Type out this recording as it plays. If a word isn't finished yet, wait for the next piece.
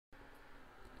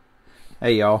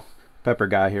Hey y'all, Pepper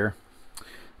Guy here.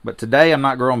 But today I'm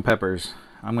not growing peppers.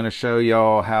 I'm going to show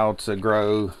y'all how to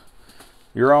grow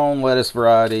your own lettuce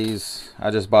varieties.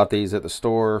 I just bought these at the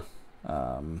store,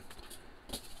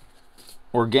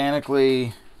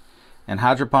 organically and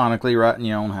hydroponically right in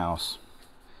your own house.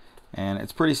 And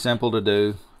it's pretty simple to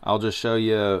do. I'll just show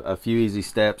you a few easy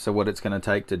steps of what it's going to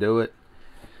take to do it.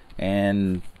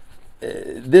 And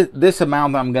this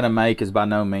amount I'm going to make is by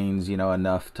no means,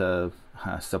 enough to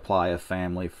supply a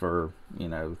family for,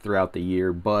 throughout the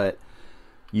year, but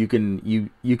you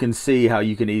can see how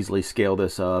you can easily scale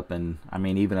this up. And I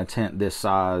mean, even a tent this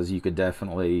size, you could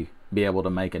definitely be able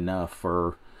to make enough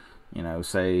for,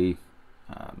 say,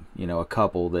 a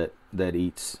couple that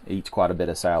eats quite a bit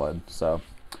of salad. So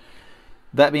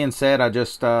that being said, I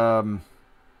just I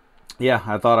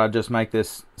thought I'd just make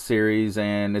this series,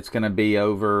 and it's going to be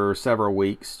over several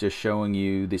weeks, just showing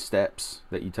you the steps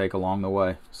that you take along the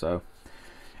way. So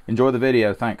enjoy the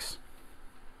video. Thanks.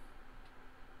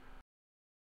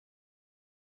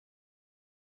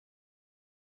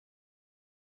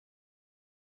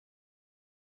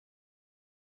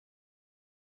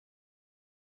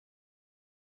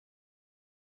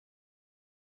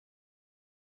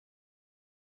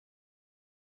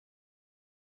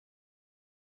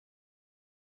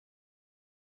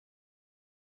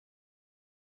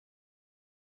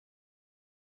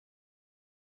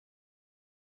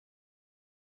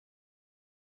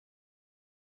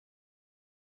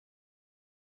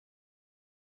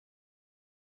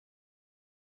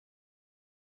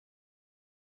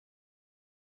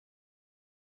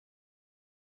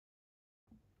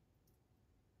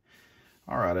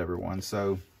 All right, everyone.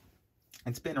 So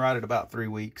it's been right at about 3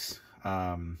 weeks.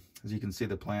 As you can see,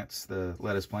 the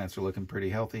lettuce plants are looking pretty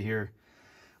healthy here.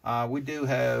 We do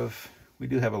have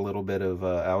a little bit of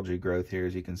algae growth here,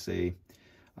 as you can see,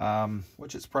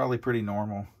 which is probably pretty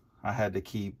normal. I had to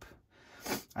keep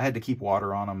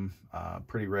water on them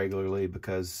pretty regularly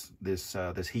because this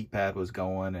heat pad was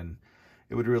going, and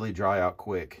it would really dry out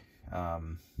quick.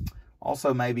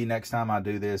 Also, maybe next time I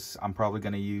do this, I'm probably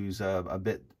going to use a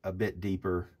bit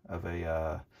deeper of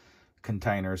a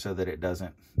container so that it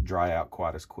doesn't dry out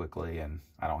quite as quickly, and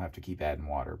I don't have to keep adding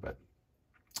water. But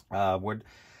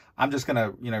I'm just going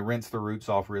to rinse the roots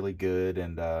off really good,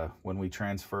 and when we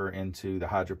transfer into the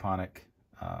hydroponic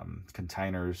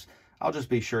containers, I'll just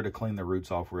be sure to clean the roots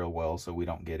off real well so we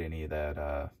don't get any of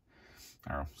that,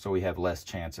 so we have less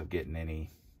chance of getting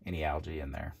any algae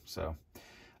in there. So.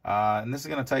 And this is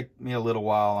going to take me a little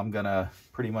while. I'm going to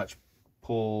pretty much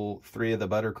pull 3 of the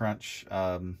Butter Crunch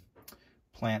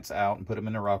plants out and put them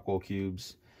in the Rockwell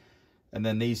cubes. And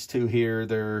then these 2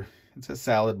 here, it's a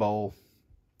salad bowl.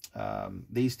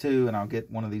 These 2, and I'll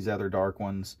get one of these other dark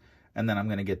ones. And then I'm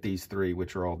going to get these 3,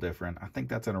 which are all different. I think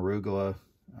that's an arugula.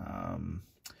 I'm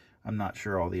not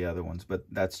sure all the other ones, but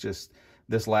that's just,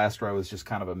 this last row is just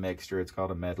kind of a mixture. It's called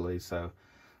a medley. So,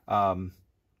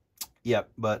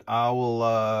 yep, but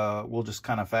we'll just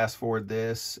kind of fast forward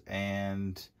this,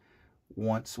 and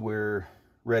once we're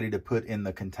ready to put in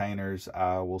the containers,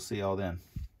 we'll see y'all then.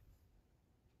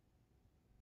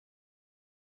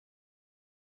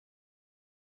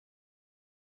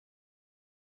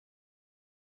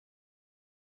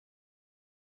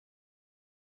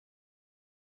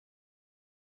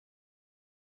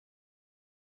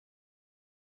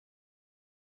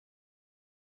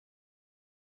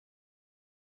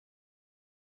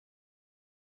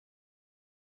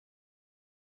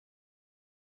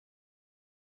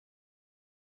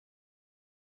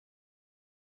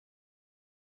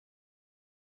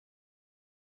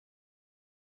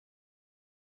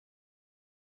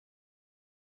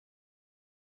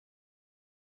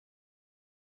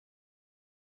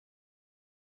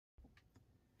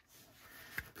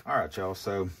 All right, y'all.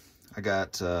 So I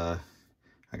got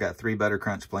 3 Butter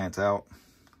Crunch plants out.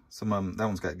 Some of them, that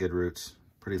one's got good roots,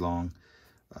 pretty long.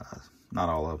 Not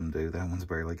all of them do. That one's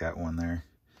barely got one there,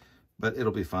 but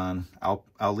it'll be fine. I'll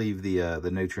leave the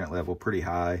nutrient level pretty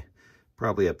high,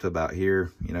 probably up to about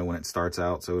here, when it starts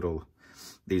out. So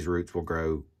these roots will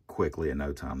grow quickly in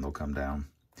no time. They'll come down.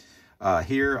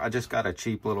 Here I just got a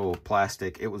cheap little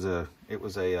plastic. It was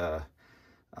a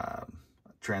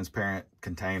transparent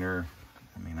container.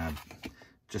 I mean, I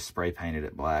just spray painted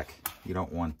it black. You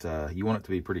don't want, you want it to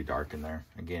be pretty dark in there.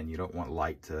 Again, you don't want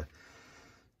light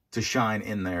to shine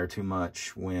in there too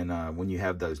much when you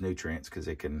have those nutrients, because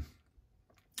it can,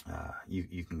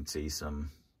 you can see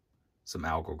some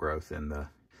algal growth in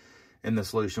the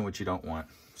solution, which you don't want.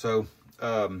 So,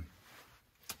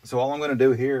 so all I'm going to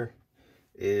do here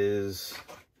is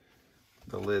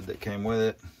the lid that came with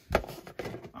it.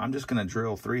 I'm just going to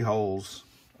drill 3 holes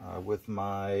with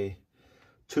my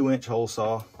 2-inch hole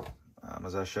saw,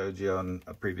 as I showed you on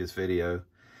a previous video.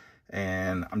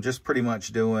 And I'm just pretty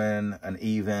much doing an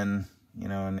even, you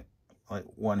know, like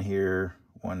one here,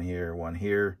 one here, one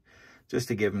here, just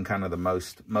to give them kind of the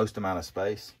most amount of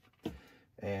space.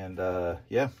 And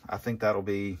yeah, I think it'll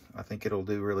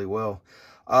do really well.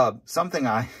 Something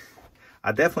I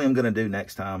definitely am going to do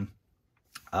next time.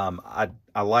 I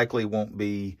likely won't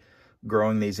be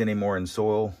growing these anymore in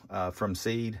soil from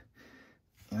seed.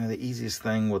 You know, the easiest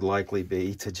thing would likely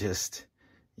be to just,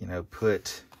 you know,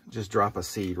 just drop a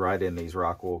seed right in these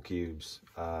rock wool cubes.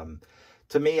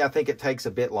 To me, I think it takes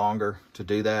a bit longer to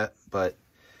do that, but,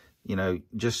 you know,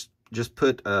 just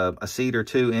put a seed or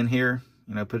two in here,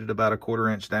 you know, put it about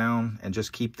 1/4 inch down and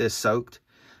just keep this soaked.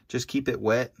 Just keep it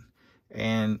wet.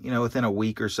 And, you know, within a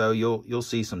week or so, you'll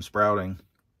see some sprouting.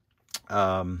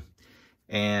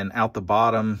 And out the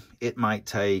bottom, it might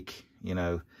take, you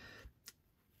know,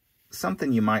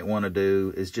 something you might want to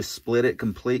do is just split it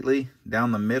completely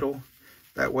down the middle.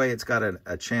 That way it's got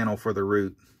a channel for the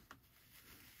root.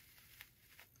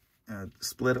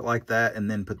 Split it like that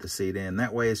and then put the seed in.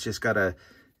 That way it's got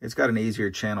an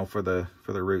easier channel for the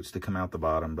roots to come out the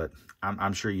bottom. But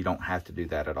I'm sure you don't have to do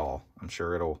that at all. I'm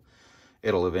sure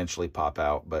it'll eventually pop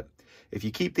out. But if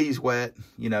you keep these wet,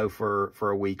 you know, for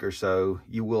a week or so,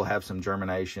 you will have some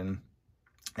germination.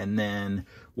 And then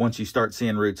once you start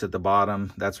seeing roots at the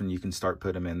bottom, that's when you can start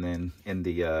putting them in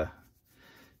the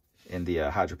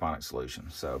hydroponic solution.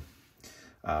 So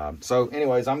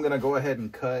anyways, I'm going to go ahead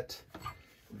and cut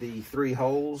the 3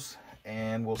 holes,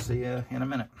 and we'll see you in a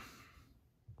minute.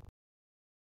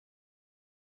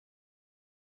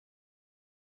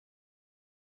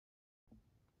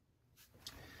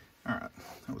 All right,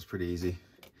 that was pretty easy.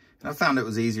 And I found it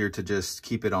was easier to just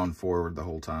keep it on forward the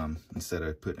whole time instead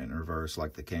of putting it in reverse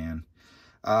like the can.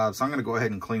 So I'm going to go ahead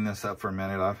and clean this up for a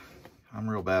minute. I'm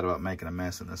real bad about making a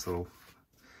mess in this little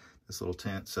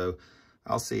tent. So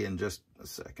I'll see you in just a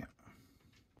second.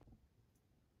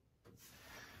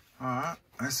 All right,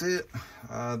 that's it.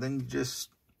 Then you just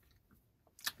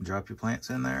drop your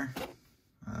plants in there.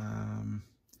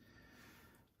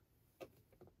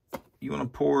 You want to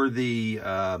pour the,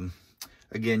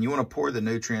 again, you want to pour the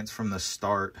nutrients from the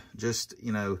start, just,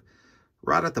 you know,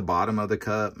 right at the bottom of the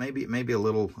cup, maybe a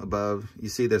little above. You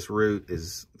see this root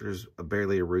there's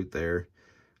barely a root there.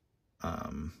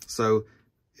 So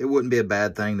it wouldn't be a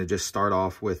bad thing to just start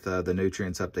off with the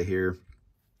nutrients up to here.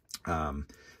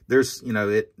 There's, you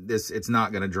know, it's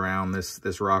not going to drown.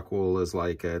 This rock wool is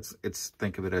like,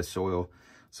 think of it as soil.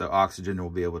 So oxygen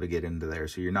will be able to get into there.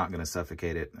 So you're not going to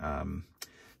suffocate it,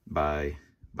 by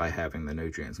having the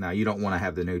nutrients. Now, you don't want to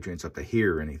have the nutrients up to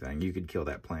here or anything. You could kill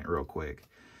that plant real quick.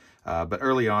 But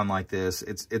early on like this,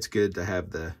 it's good to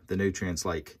have the nutrients,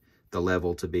 like the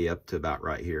level, to be up to about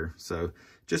right here. So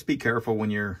just be careful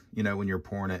when you're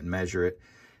pouring it and measure it.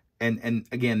 And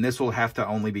again, this will have to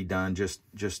only be done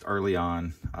just early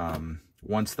on.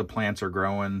 Once the plants are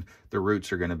growing, the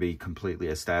roots are going to be completely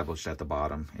established at the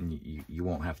bottom, and you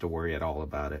won't have to worry at all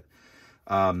about it.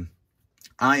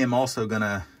 I am also going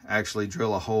to actually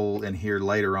drill a hole in here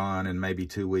later on in maybe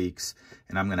 2 weeks,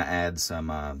 and I'm going to add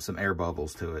some air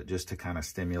bubbles to it just to kind of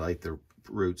stimulate the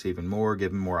roots even more,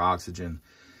 give them more oxygen.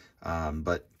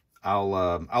 But I'll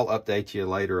update you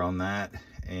later on that,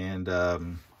 and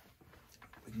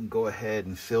we can go ahead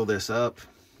and fill this up,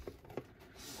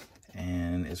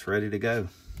 and it's ready to go.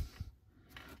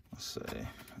 Let's see.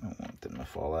 I don't want them to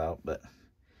fall out, but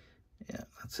yeah,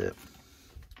 that's it.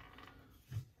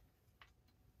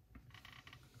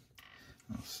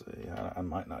 Let's see, I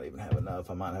might not even have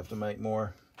enough. I might have to make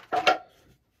more.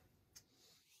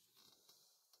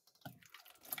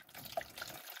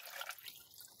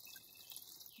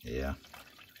 Yeah,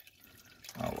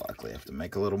 I'll likely have to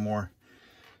make a little more.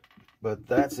 But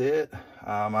that's it.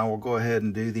 I will go ahead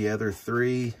and do the other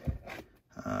 3.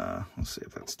 Let's see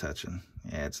if that's touching.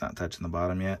 Yeah, it's not touching the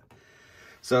bottom yet.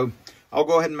 So I'll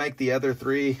go ahead and make the other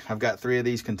 3. I've got 3 of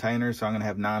these containers, so I'm going to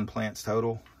have 9 plants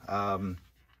total.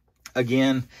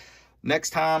 Again,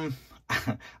 next time,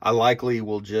 I likely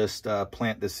will just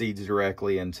plant the seeds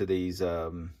directly into these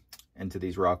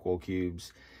rock wool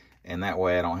cubes, and that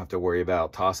way I don't have to worry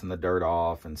about tossing the dirt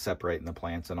off and separating the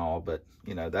plants and all. But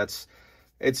you know,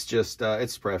 it's just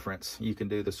it's preference. You can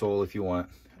do the soil if you want,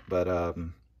 but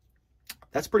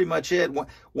that's pretty much it.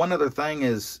 One other thing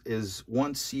is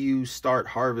once you start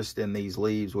harvesting these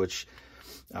leaves, which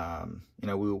you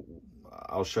know,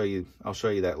 I'll show you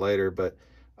that later, but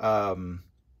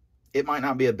it might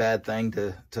not be a bad thing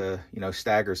to you know,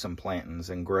 stagger some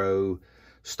plantings and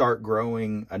start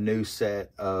growing a new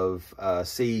set of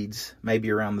seeds maybe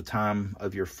around the time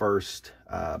of your first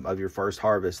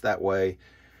harvest. That way,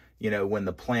 you know, when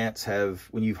the plants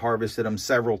when you've harvested them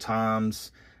several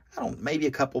times, maybe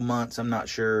a couple months, I'm not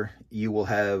sure, you will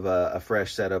have a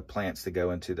fresh set of plants to go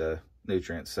into the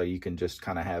nutrients. So you can just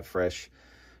kind of have fresh,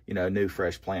 you know, new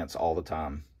fresh plants all the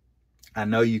time. I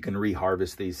know you can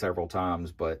reharvest these several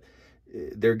times, but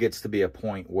there gets to be a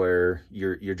point where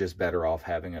you're just better off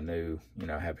having a new, you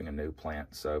know, having a new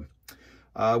plant. So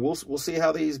we'll see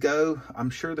how these go.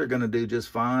 I'm sure they're going to do just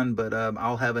fine, but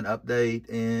I'll have an update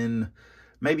in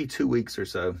maybe 2 weeks or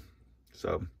so.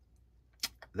 So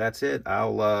that's it.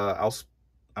 I'll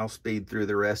speed through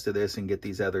the rest of this and get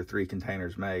these other 3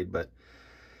 containers made, but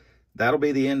that'll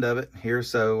be the end of it here.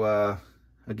 So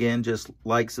again, just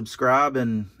like, subscribe,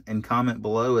 and comment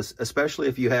below, especially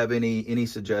if you have any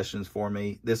suggestions for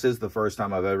me. This is the first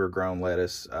time I've ever grown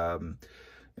lettuce, you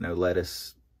know,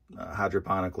 lettuce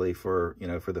hydroponically for, you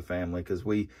know, for the family, because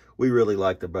we really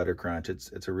like the Butter Crunch.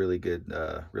 It's a really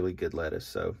good lettuce.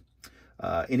 So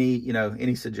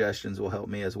any suggestions will help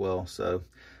me as well. So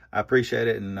I appreciate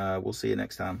it, and we'll see you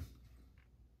next time.